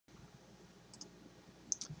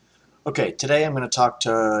Okay, today I'm going to talk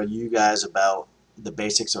to you guys about the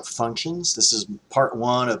basics of functions. This is part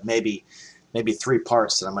one of maybe three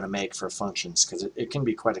parts that I'm going to make for functions because it can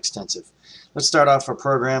be quite extensive. Let's start off our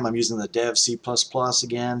program. I'm using the dev C++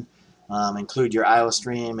 again. Include your IO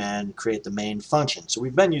stream and create the main function. So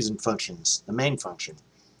we've been using functions, the main function.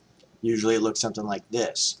 Usually it looks something like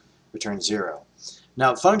this, return 0.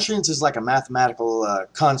 Now functions is like a mathematical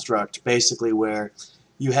construct basically where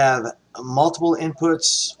you have multiple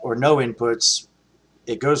inputs or no inputs.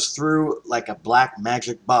 It goes through like a black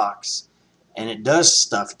magic box and it does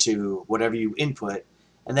stuff to whatever you input,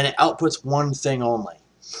 and then it outputs one thing only.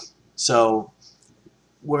 So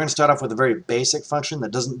we're going to start off with a very basic function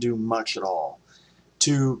that doesn't do much at all.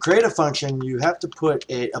 To create a function, you have to put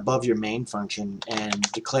it above your main function and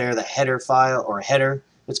declare the header file, or a header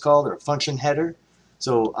it's called, or a function header.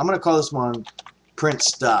 So I'm going to call this one print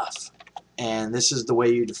stuff, and this is the way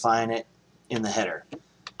you define it in the header.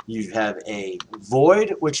 You have a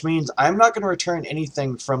void, which means I'm not going to return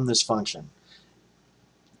anything from this function.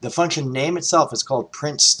 The function name itself is called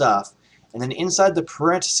print stuff, and then inside the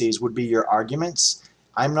parentheses would be your arguments.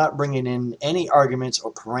 I'm not bringing in any arguments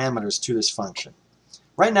or parameters to this function.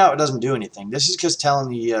 Right now it doesn't do anything. This is just telling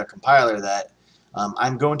the compiler that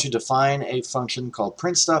I'm going to define a function called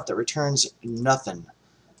print stuff that returns nothing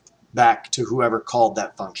back to whoever called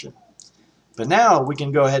that function. But now we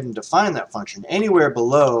can go ahead and define that function anywhere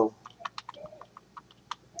below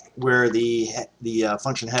where the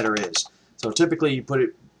function header is. So typically you put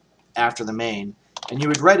it after the main, and you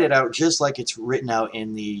would write it out just like it's written out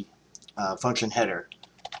in the function header.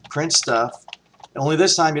 Print stuff. Only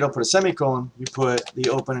this time you don't put a semicolon, you put the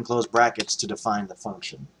open and close brackets to define the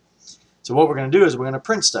function. So what we're going to do is we're going to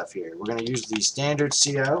print stuff here. We're going to use the standard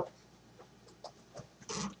cout.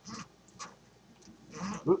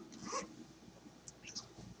 We're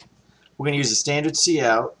going to use the standard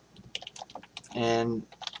cout and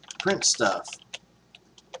print stuff.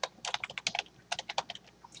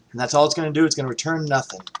 And that's all it's going to do. It's going to return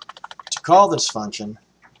nothing. To call this function,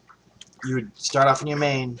 you would start off in your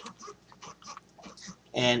main,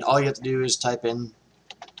 and all you have to do is type in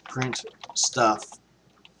print stuff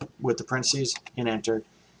with the parentheses, hit enter.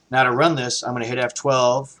 Now to run this, I'm going to hit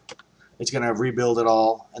F12. It's going to rebuild it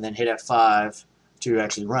all, and then hit F5 to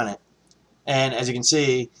actually run it. And as you can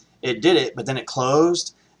see, it did it, but then it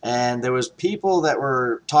closed. And there was people that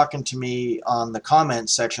were talking to me on the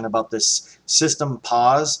comments section about this system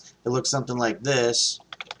pause. It looks something like this.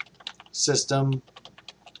 System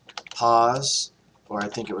pause, or I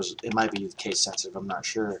think it might be case sensitive, I'm not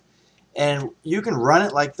sure. And you can run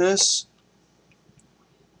it like this,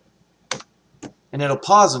 and it'll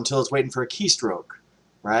pause until it's waiting for a keystroke,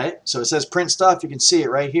 right? So it says print stuff, you can see it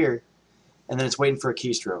right here, and then it's waiting for a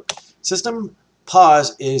keystroke. System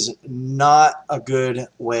pause is not a good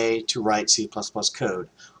way to write C++ code.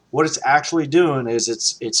 What it's actually doing is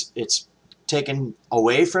it's taken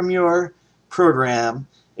away from your program,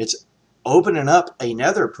 it's opening up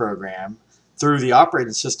another program through the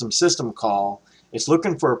operating system call. It's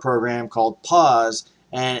looking for a program called pause,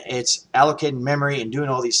 and it's allocating memory and doing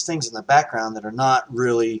all these things in the background that are not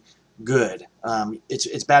really good.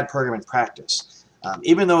 It's bad programming practice.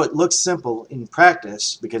 Even though it looks simple in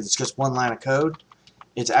practice because it's just one line of code,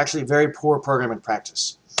 it's actually very poor programming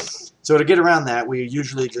practice. So to get around that, we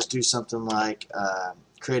usually just do something like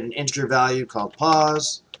create an integer value called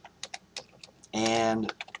pause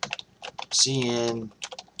and cin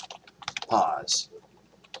pause.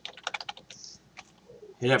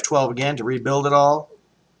 Hit F12 again to rebuild it all,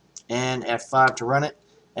 and F5 to run it,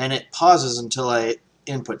 and it pauses until I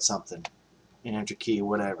input something, an enter key,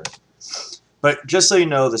 whatever. But just so you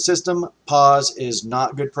know, the system pause is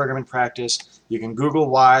not good programming practice. You can Google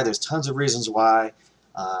why. There's tons of reasons why.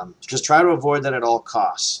 Just try to avoid that at all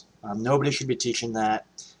costs. Nobody should be teaching that.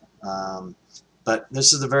 But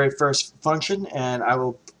this is the very first function, and I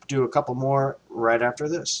will do a couple more right after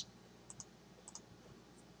this.